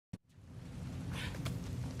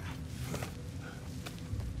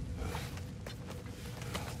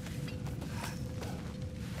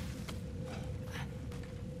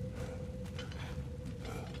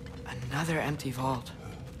Another empty vault.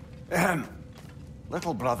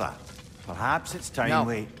 Little brother, perhaps it's time No,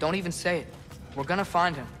 we... don't even say it. We're gonna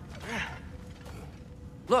find him.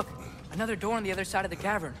 Look, another door on the other side of the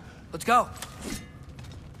cavern. Let's go.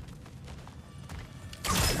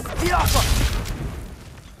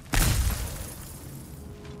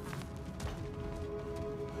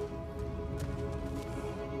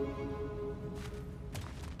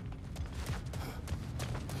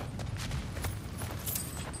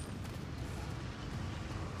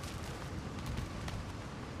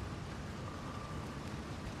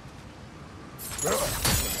 I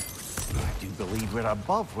do believe we're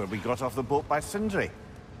above where we got off the boat by Sindri.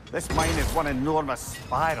 This mine is one enormous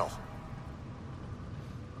spiral.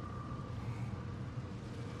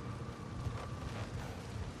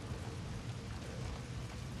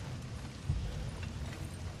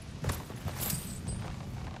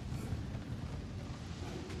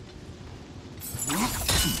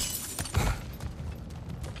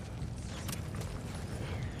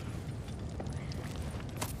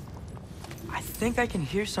 I think I can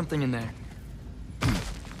hear something in there.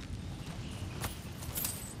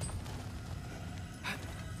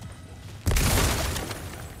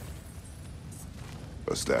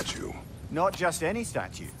 A statue. Not just any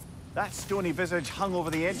statue. That stony visage hung over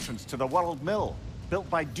the entrance to the World Mill, built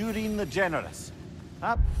by Durinn the Generous.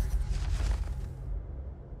 I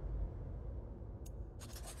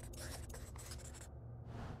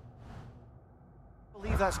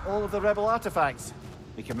believe that's all of the rebel artifacts.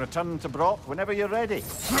 We can return them to Brock whenever you're ready.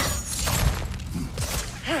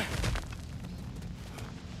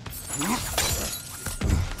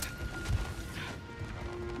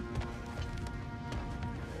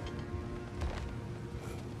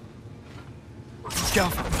 Go.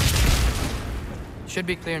 Should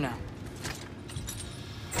be clear now.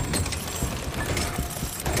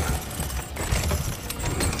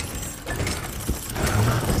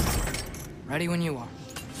 Ready when you are.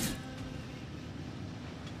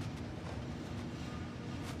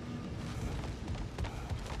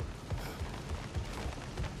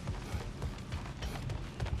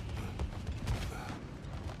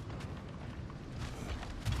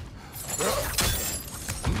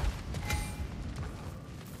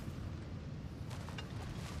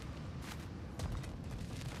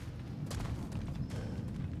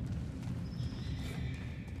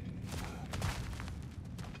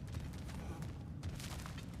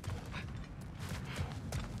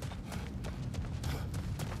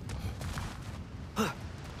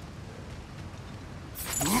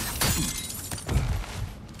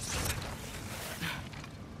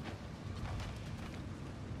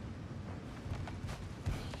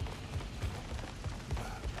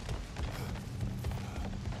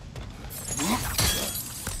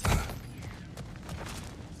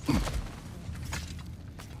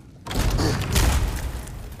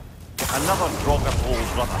 Another Draugr hole,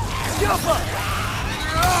 brother.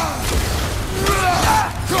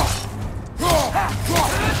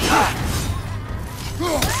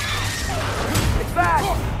 It's back!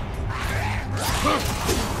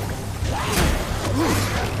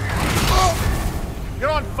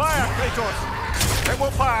 You're on fire, Kratos! It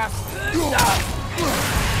will pass!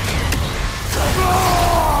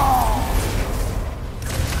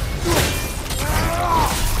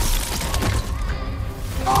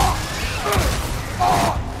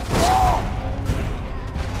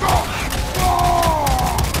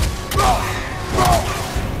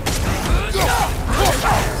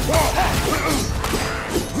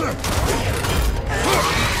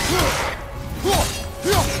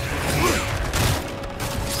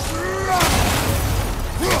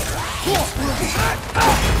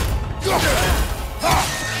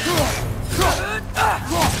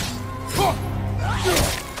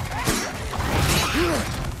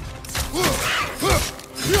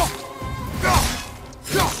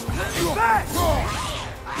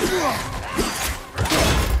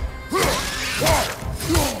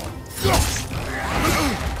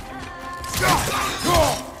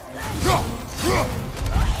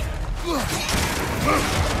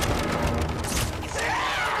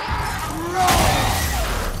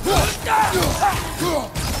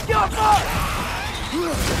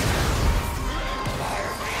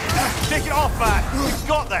 Take it off, man! We've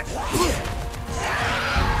got this!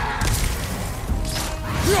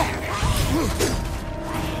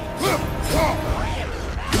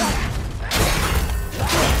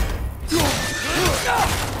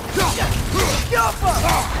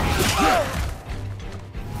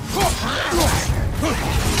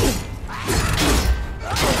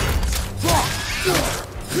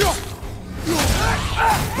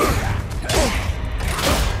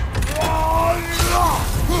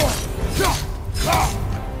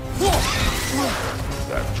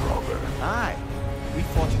 That Draugr. Aye. We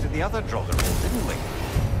fought you to the other Draugr hole, didn't we?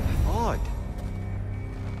 Odd.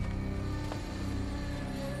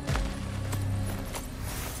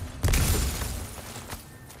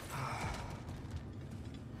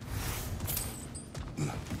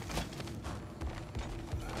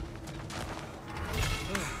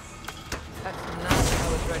 That's not what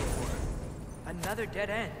I was ready for. Another dead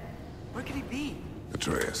end. Where could he be?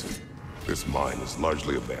 Atreus, this mine is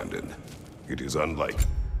largely abandoned. It is unlike...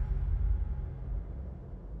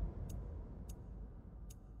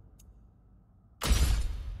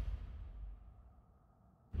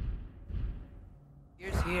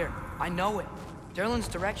 Here's here. I know it. Durlin's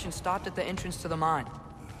direction stopped at the entrance to the mine.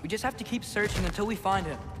 We just have to keep searching until we find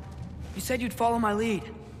him. You said you'd follow my lead,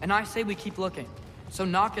 and I say we keep looking. So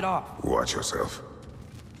knock it off. Watch yourself.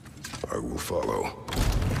 I will follow,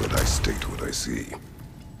 but I state what I see.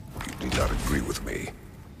 You do not agree with me,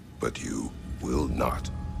 but you will not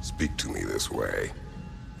speak to me this way.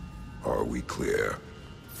 Are we clear?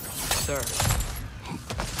 Sir.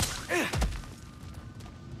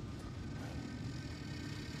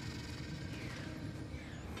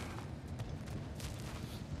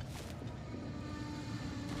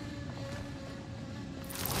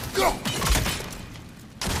 Go!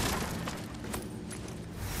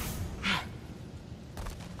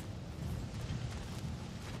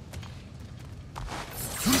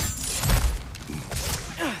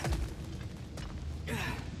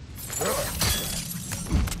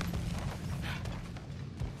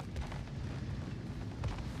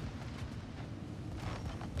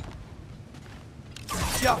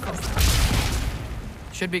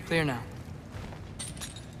 Should be clear now.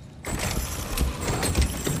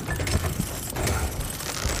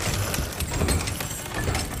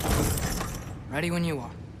 Ready when you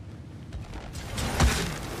are.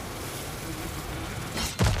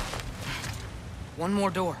 One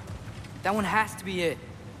more door. That one has to be it.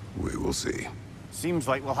 We will see. Seems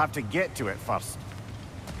like we'll have to get to it first.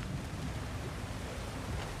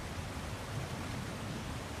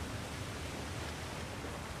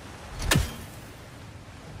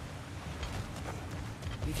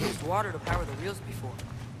 We've used water to power the wheels before.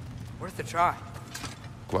 Worth a try.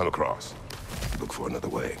 Climb across. Look for another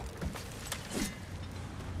way.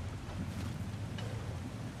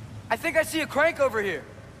 I think I see a crank over here.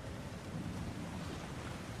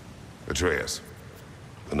 Atreus,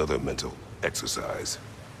 another mental exercise.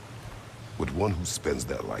 Would one who spends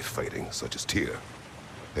their life fighting, such as Tyr,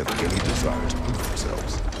 have any desire to prove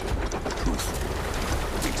themselves?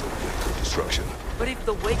 Proof leads a wake of destruction. But if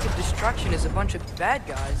the wake of destruction is a bunch of bad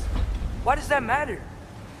guys, why does that matter?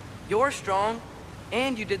 You're strong,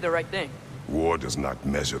 and you did the right thing. War does not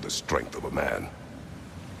measure the strength of a man.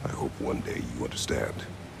 I hope one day you understand.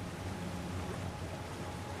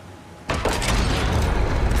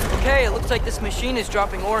 Okay, it looks like this machine is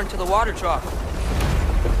dropping ore into the water trough.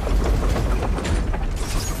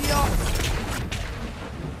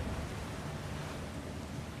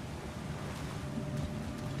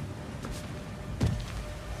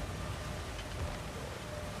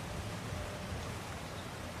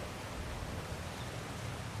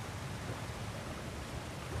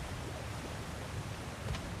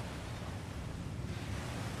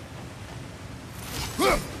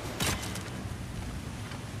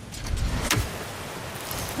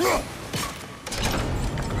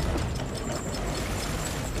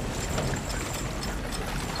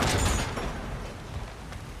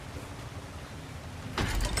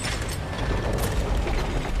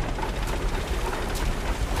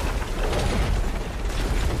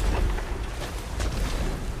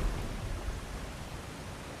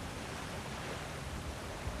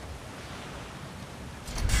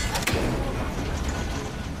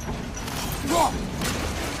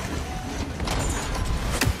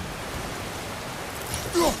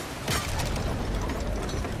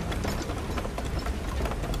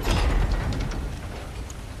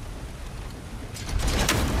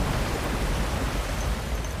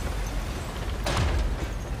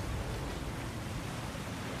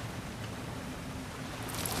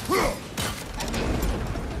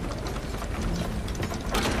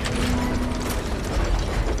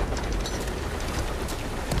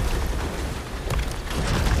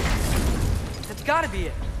 Gotta be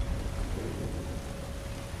it.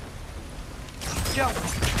 Jump.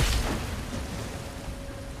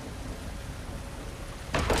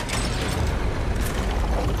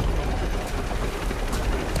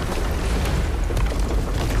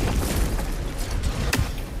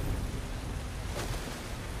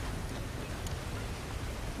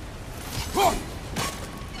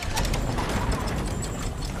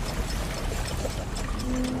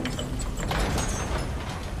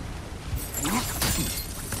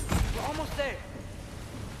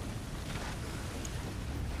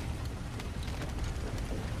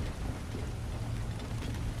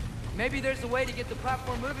 Maybe there's a way to get the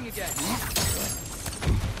platform moving again.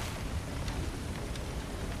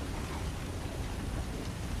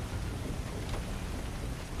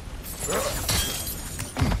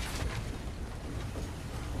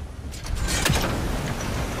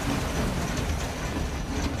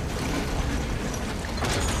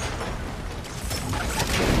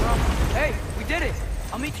 Hey, we did it!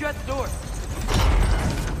 I'll meet you at the door.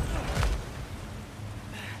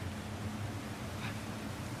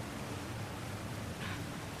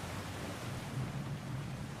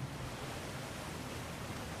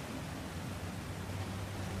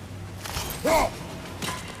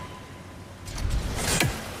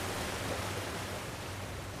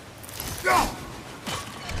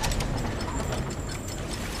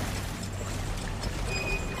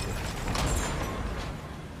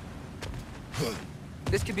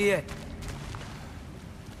 This could be it.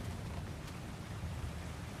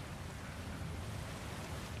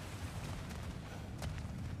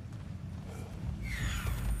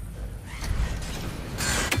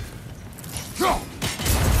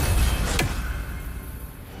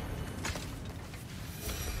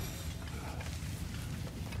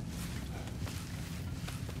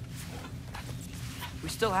 We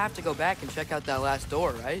still have to go back and check out that last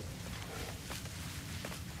door, right?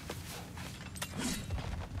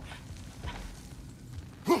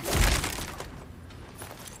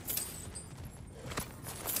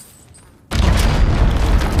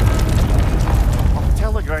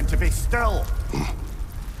 To be still.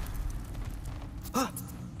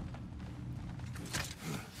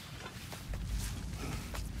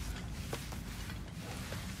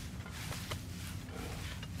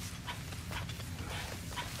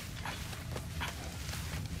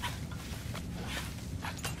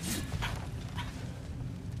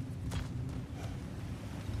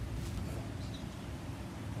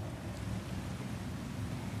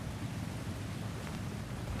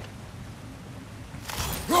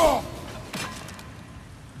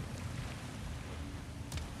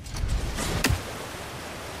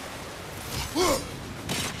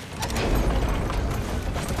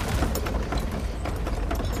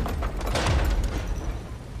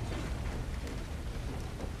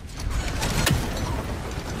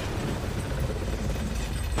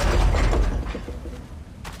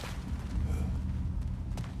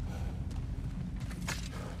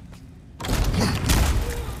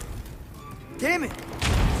 Damn it!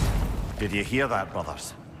 Did you hear that,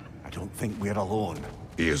 brothers? I don't think we're alone.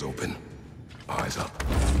 Ears open, eyes up.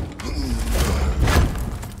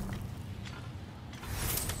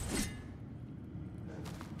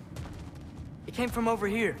 It came from over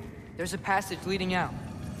here. There's a passage leading out.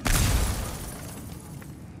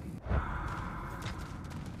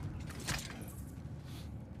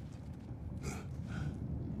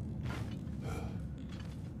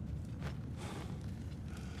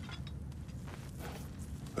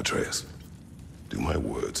 Atreus, do my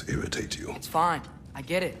words irritate you? It's fine. I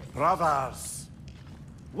get it. Brothers!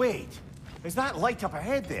 Wait, is that light up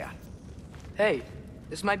ahead there? Hey,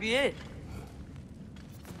 this might be it.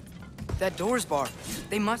 That door's barred.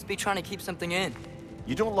 They must be trying to keep something in.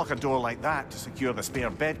 You don't lock a door like that to secure the spare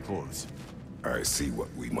bedclothes. I see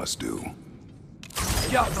what we must do.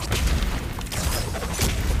 Yo!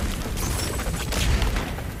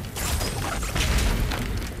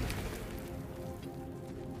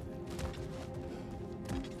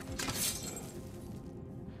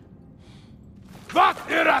 Wat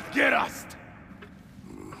erat gerast?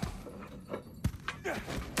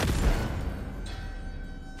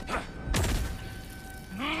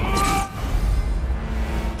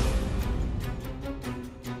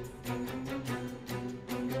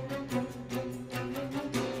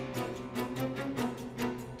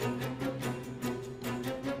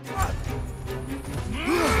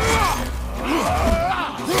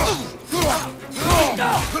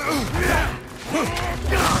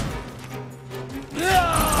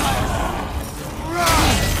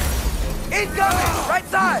 Incoming! Right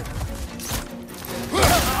side!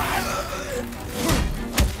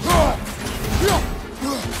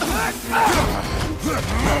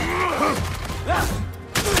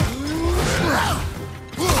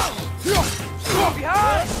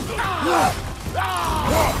 Behind!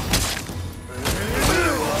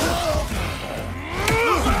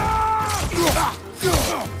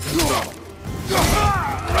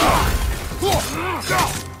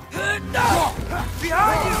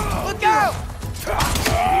 Behind you! Look out!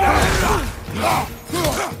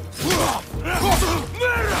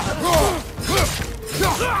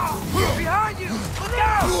 Behind you! Look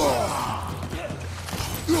out!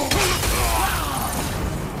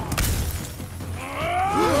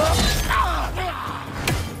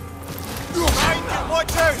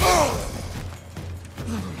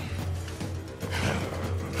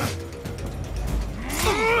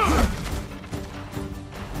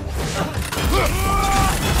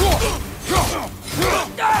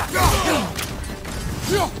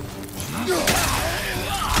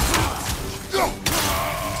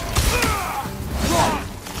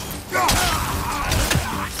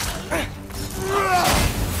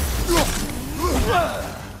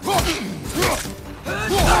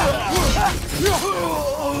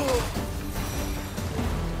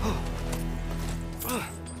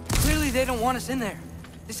 Clearly they don't want us in there.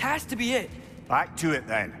 This has to be it. Back to it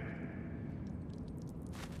then.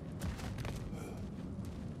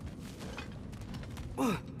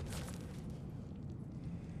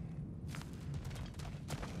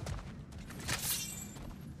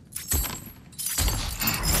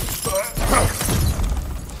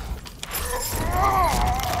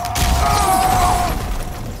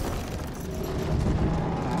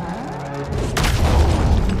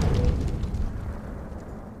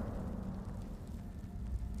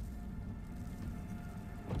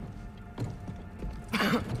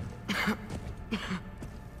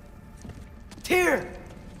 Tyr!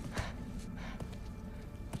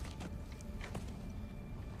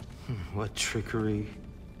 What trickery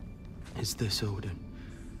is this, Odin?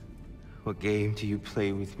 What game do you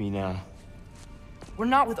play with me now? We're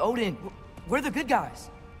not with Odin. We're the good guys.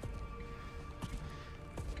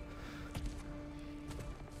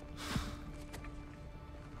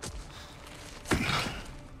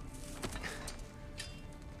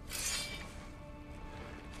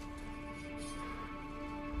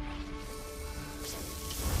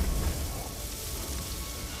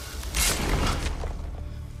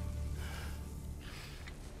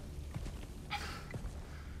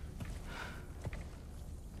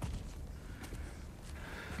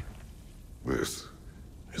 This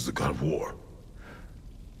is the god of war.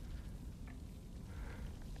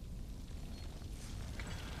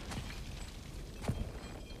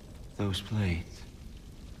 Those blades.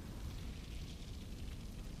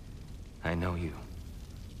 I know you.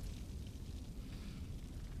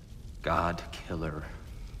 God Killer.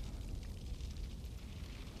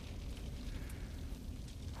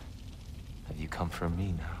 Have you come for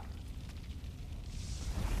me now?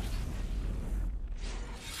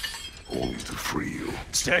 Only to free you.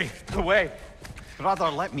 Stay away. Brother,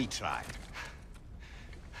 let me try.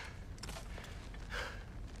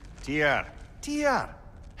 Tyr. Tyr.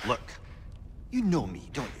 Look, you know me,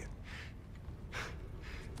 don't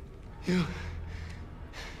you?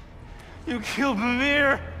 You killed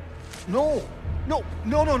Mimir! No. No.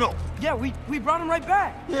 Yeah, we brought him right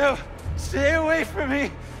back. You stay away from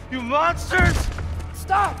me, you monsters!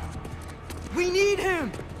 Stop! We need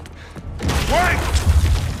him! Wait!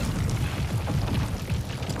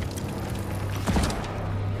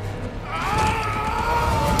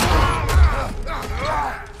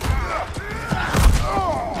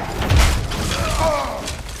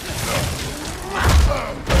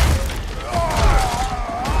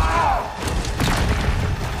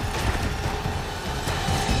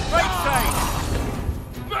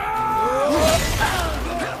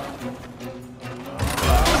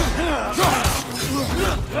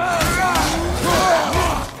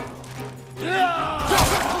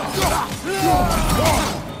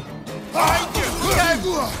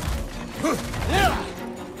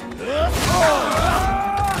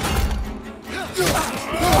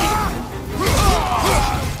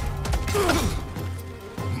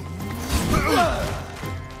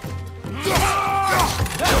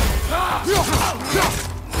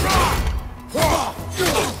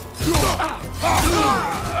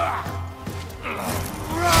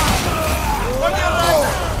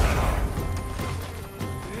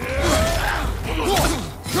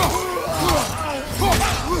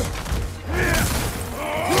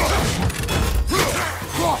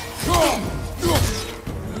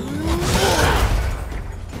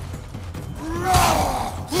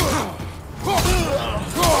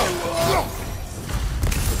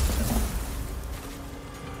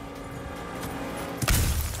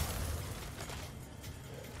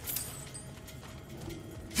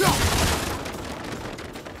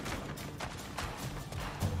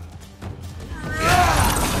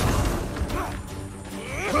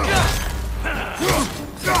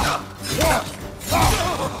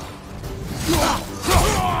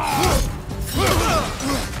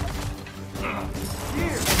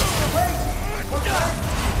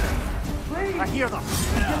 I hear them.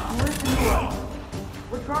 Just listen to us.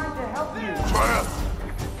 We're trying to help you.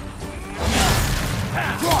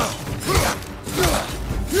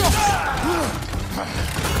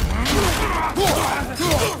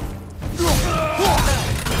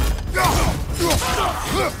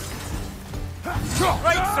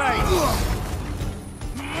 Right side!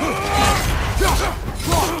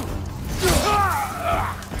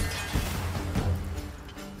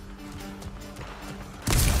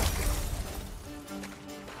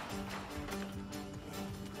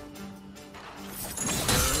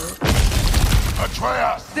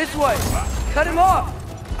 Atreus! This way! Cut him off!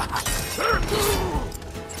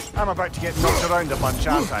 I'm about to get knocked around a bunch,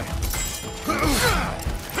 aren't I?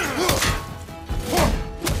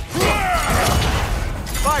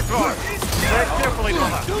 Bifrost! Tread carefully,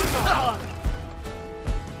 brother!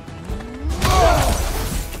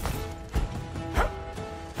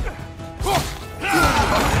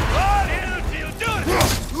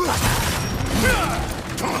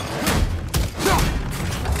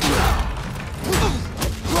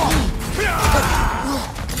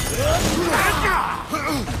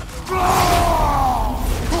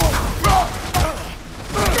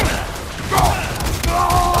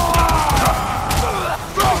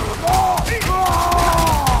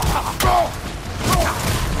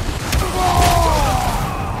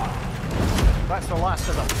 That's the last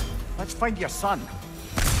of them. Let's find your son.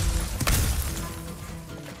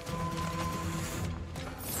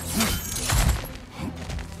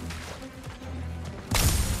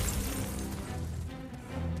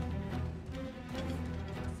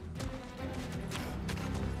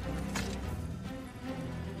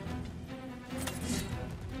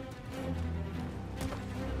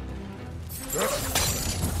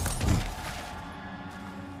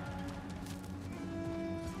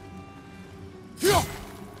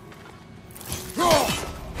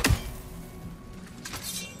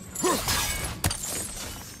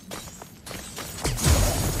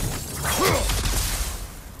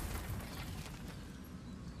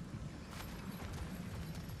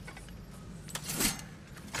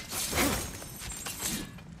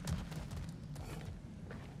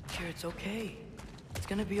 It's okay. It's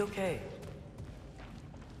gonna be okay.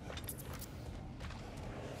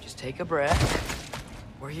 Just take a breath.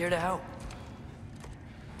 We're here to help.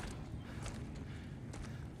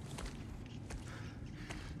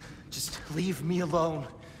 Just leave me alone.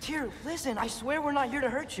 Tyr, listen, I swear we're not here to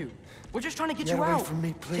hurt you. We're just trying to get Get you away out. from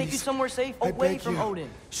me, please. Take you somewhere safe, I away beg from you. Odin.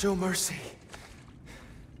 Show mercy.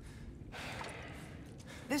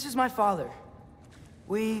 This is my father.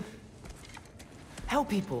 We help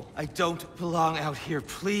people. I don't belong out here,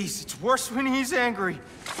 please. It's worse when he's angry.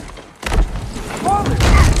 Father!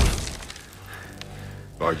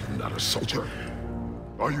 Are you not a soldier?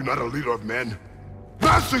 Are you not a leader of men?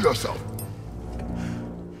 Master yourself!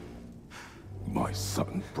 My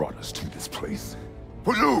son brought us to this place.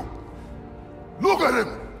 For you! Look at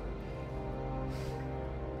him!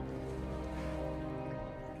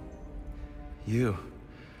 You?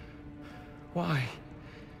 Why?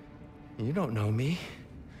 You don't know me.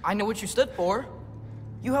 I know what you stood for.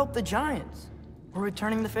 You helped the giants. We're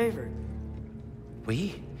returning the favor.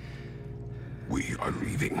 We? We are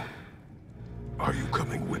leaving. Are you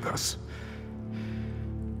coming with us?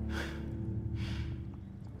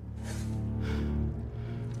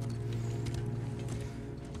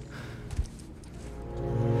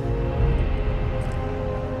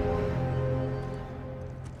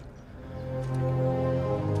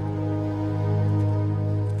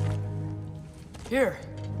 Here.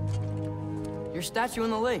 Your statue in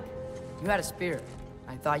the lake. You had a spear.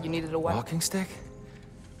 I thought you needed a weapon. Walking stick?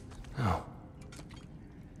 No.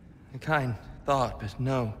 A kind thought, but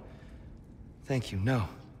no. Thank you, no.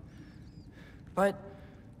 But...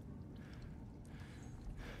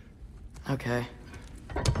 okay.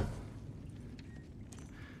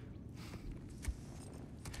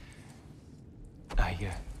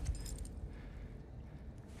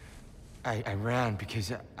 I ran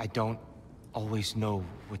because I don't always know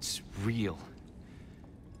what's real.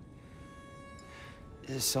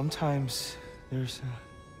 Sometimes there's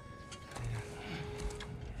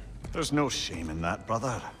There's no shame in that,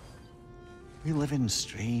 brother. We live in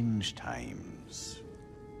strange times.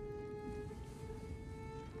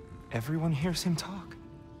 Everyone hears him talk.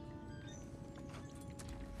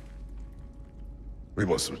 We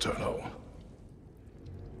must return home.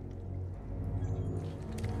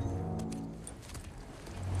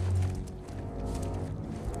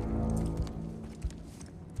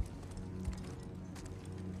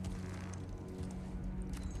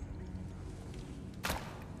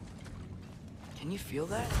 Can you feel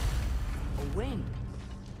that? A wind.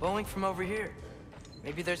 Blowing from over here.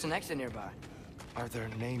 Maybe there's an exit nearby. Are there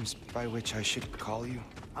names by which I should call you?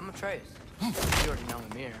 I'm Atreus. You already know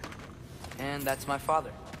him here. And that's my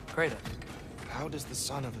father, Kratos. How does the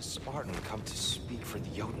son of a Spartan come to speak for the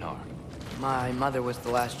Jotnar? My mother was the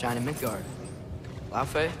last giant in Midgard.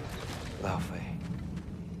 Laufey? Laufey.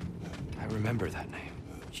 I remember that name.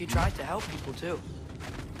 She tried to help people, too.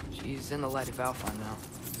 She's in the light of Alpha now.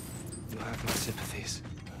 You have my sympathies.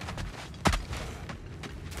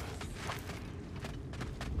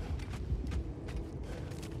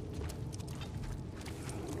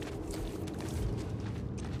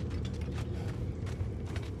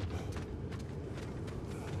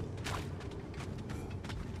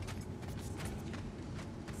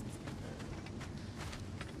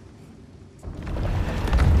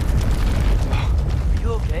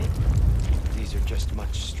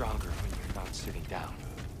 Much stronger when you're not sitting down.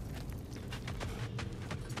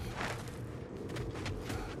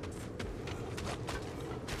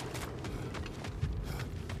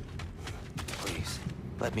 Please,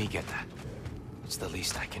 let me get that. It's the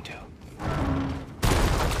least I can do.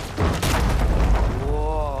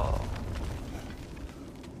 Whoa.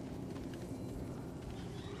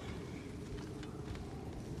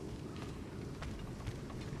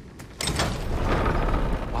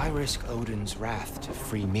 Why risk Odin's wrath to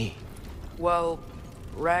free me? Well,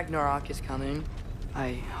 Ragnarok is coming.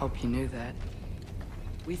 I hope you knew that.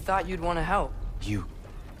 We thought you'd want to help. You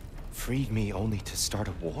freed me only to start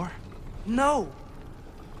a war? No!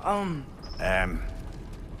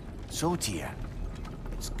 So, Tia,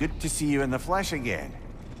 it's good to see you in the flesh again.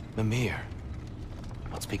 Mimir,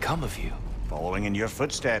 what's become of you? Following in your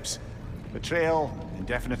footsteps. Betrayal,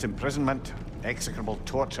 indefinite imprisonment, execrable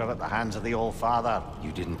torture at the hands of the All-Father.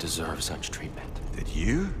 You didn't deserve such treatment. Did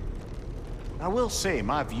you? I will say,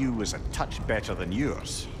 my view was a touch better than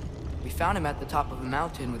yours. We found him at the top of a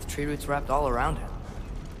mountain with tree roots wrapped all around him.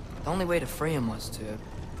 The only way to free him was to...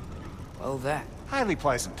 well, that. Highly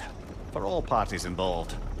pleasant. For all parties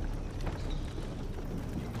involved.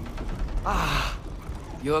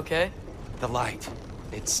 You okay? The light.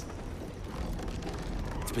 It's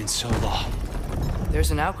been so long.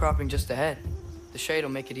 There's an outcropping just ahead. The shade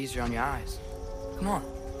will make it easier on your eyes. Come on.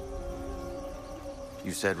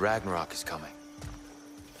 You said Ragnarok is coming.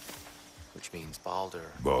 Which means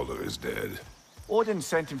Baldur... Baldur is dead. Odin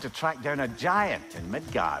sent him to track down a giant in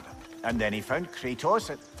Midgard, and then he found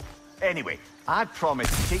Kratos. Anyway, I'd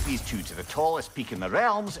promised to take these two to the tallest peak in the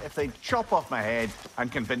realms if they'd chop off my head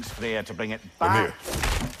and convince Freya to bring it back. Mimir,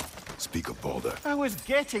 speak of Baldur. I was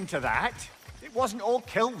getting to that. It wasn't all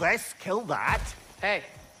kill this, kill that. Hey,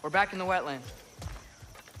 we're back in the wetland.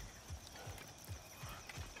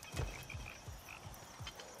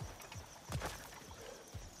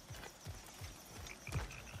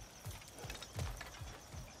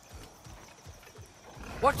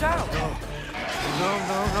 Watch out! No.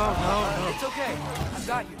 It's okay. I've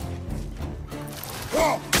got you.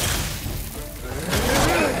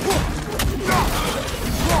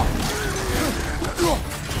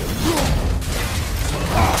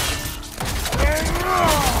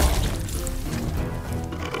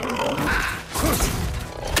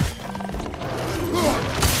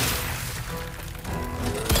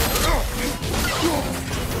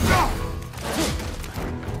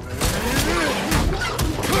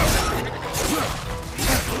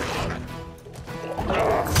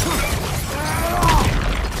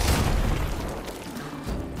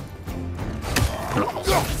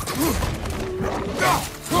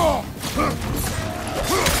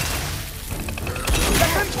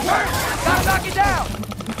 Gotta knock it down!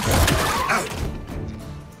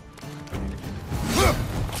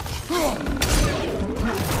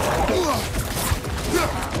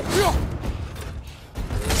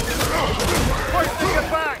 Take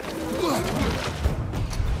it back!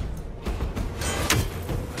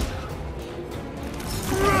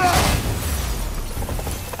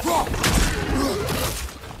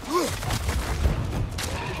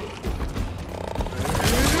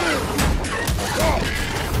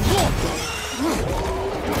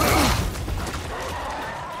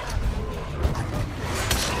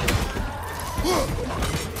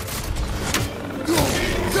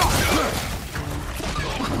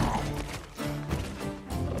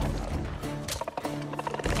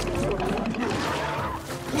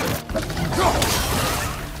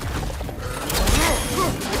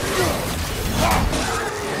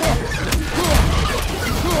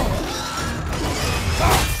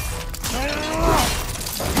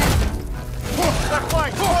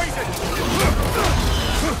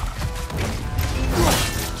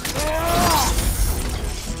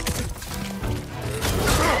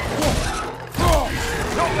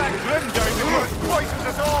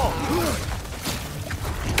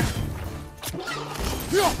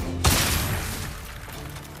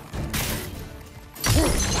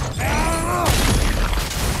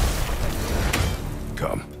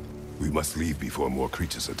 Come. We must leave before more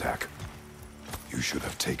creatures attack. You You should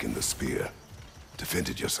have taken the spear.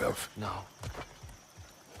 Defended yourself. No.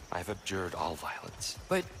 I've abjured all violence.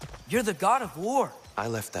 But you're the god of war. I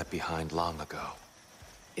left that behind long ago.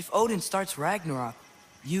 If Odin starts Ragnarok,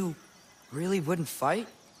 you really wouldn't fight?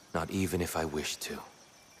 Not even if I wished to.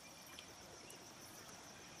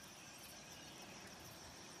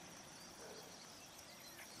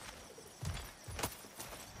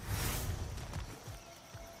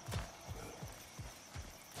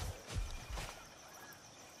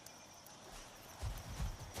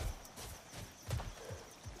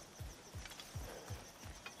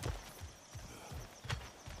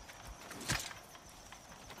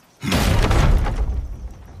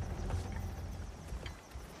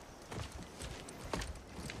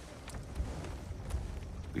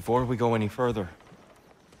 Before we go any further,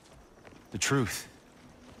 the truth.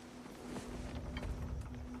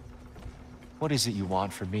 What is it you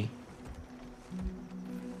want from me?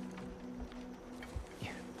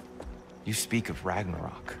 You speak of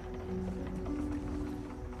Ragnarok.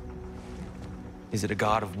 Is it a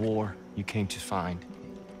god of war you came to find?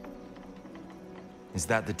 Is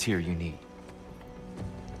that the tear you need?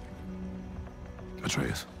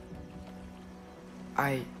 Atreus.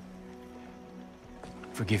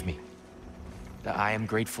 Forgive me. I am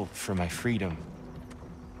grateful for my freedom.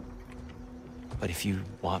 But if you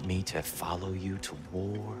want me to follow you to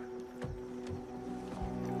war,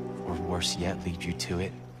 or worse yet, lead you to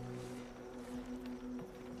it,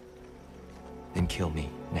 then kill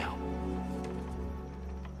me now.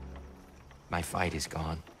 My fight is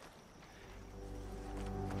gone.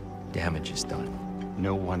 Damage is done.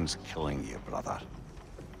 No one's killing you, brother.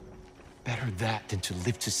 Better that than to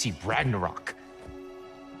live to see Ragnarok.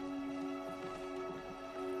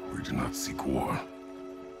 We do not seek war.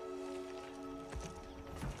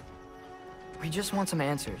 We just want some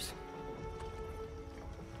answers.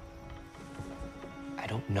 I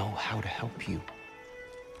don't know how to help you.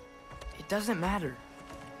 It doesn't matter.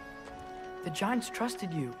 The Giants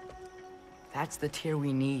trusted you. That's the tear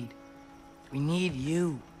we need. We need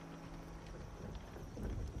you.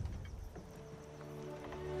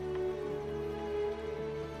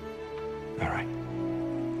 All right.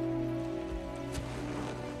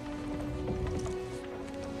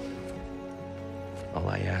 All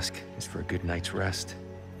I ask is for a good night's rest.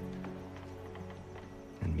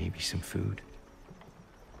 And maybe some food.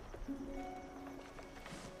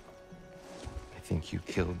 I think you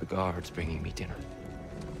killed the guards bringing me dinner.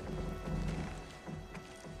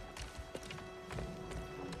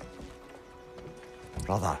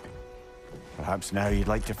 Brother, perhaps now you'd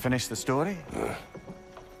like to finish the story?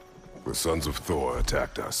 The sons of Thor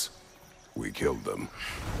attacked us. We killed them.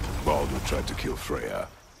 Baldur tried to kill Freya.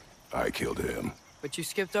 I killed him. But you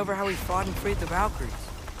skipped over how we fought and freed the Valkyries.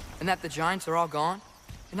 And that the Giants are all gone.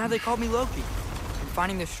 And how they called me Loki. And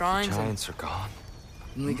finding the shrines Giants are gone.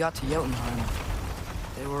 When we got to Jotunheim,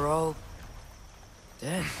 they were all...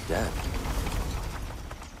 dead. Dead?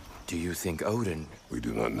 Do you think Odin... We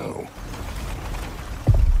do not know.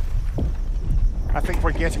 I think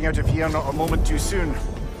we're getting out of here not a moment too soon.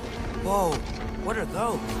 Whoa, what are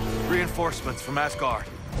those? Reinforcements from Asgard.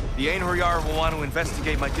 The Einherjar will want to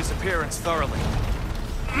investigate my disappearance thoroughly.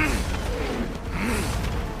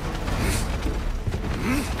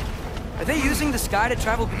 Are they using the sky to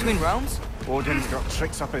travel between realms? Odin's got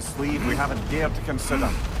tricks up his sleeve we haven't dared to consider.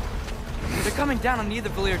 They're coming down on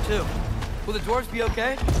Nidavellir too. Will the dwarves be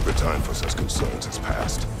okay? The time for such concerns has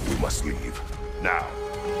passed. We must leave. Now.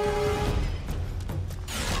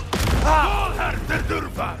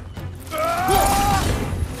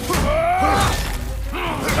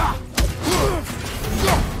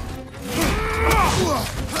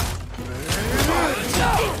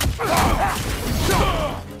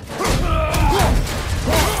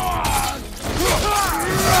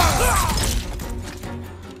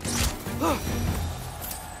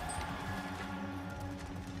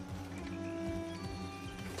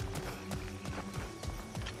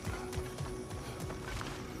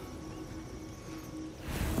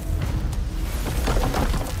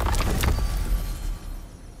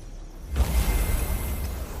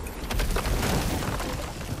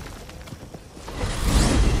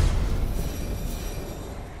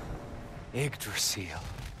 Yggdrasil.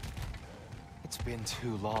 It's been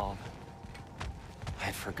too long.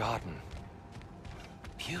 I'd forgotten.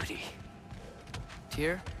 Beauty.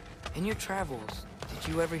 Tyr, in your travels,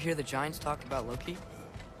 did you ever hear the Giants talk about Loki?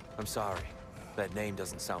 I'm sorry. That name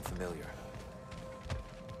doesn't sound familiar.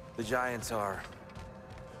 The Giants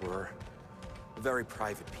were very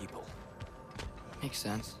private people. Makes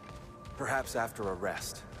sense. Perhaps after a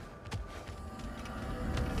rest.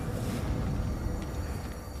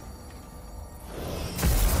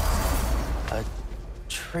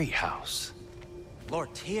 treehouse.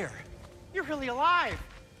 Lord Tyr, you're really alive.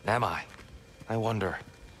 Am I? I wonder.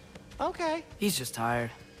 Okay. He's just tired.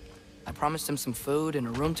 I promised him some food and a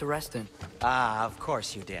room to rest in. Ah, of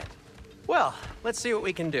course you did. Well, let's see what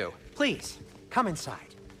we can do. Please, come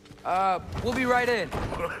inside. We'll be right in.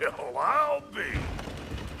 Well, I'll be.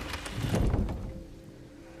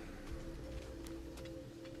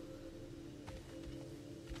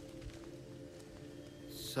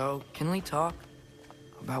 So, can we talk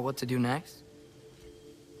about what to do next?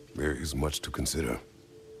 There is much to consider.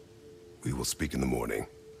 We will speak in the morning.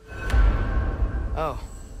 Oh,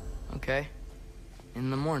 okay. In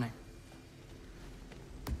the morning.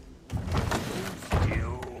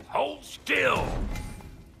 Hold still.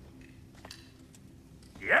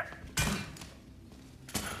 Yep.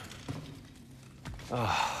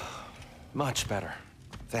 Much better.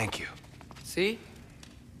 Thank you. See?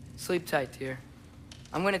 Sleep tight, Tyr.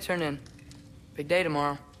 I'm gonna turn in. Big day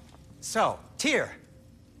tomorrow. So, Tyr.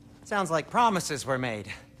 Sounds like promises were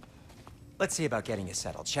made. Let's see about getting you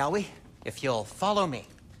settled, shall we? If you'll follow me.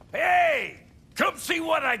 Hey! Come see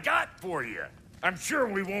what I got for you. I'm sure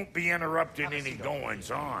we won't be interrupting any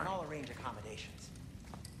goings-on. I'll arrange accommodations.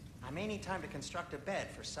 I may need time to construct a bed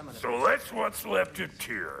for some of the... So that's what's left of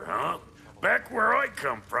Tyr, huh? Back where I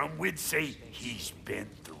come from, we'd say he's been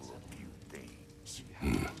through a few things.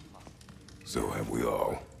 So have we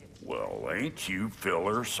all. Well, ain't you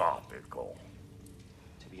philosophical?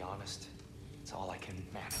 To be honest, it's all I can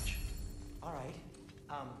manage. All right.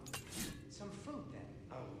 Some food then.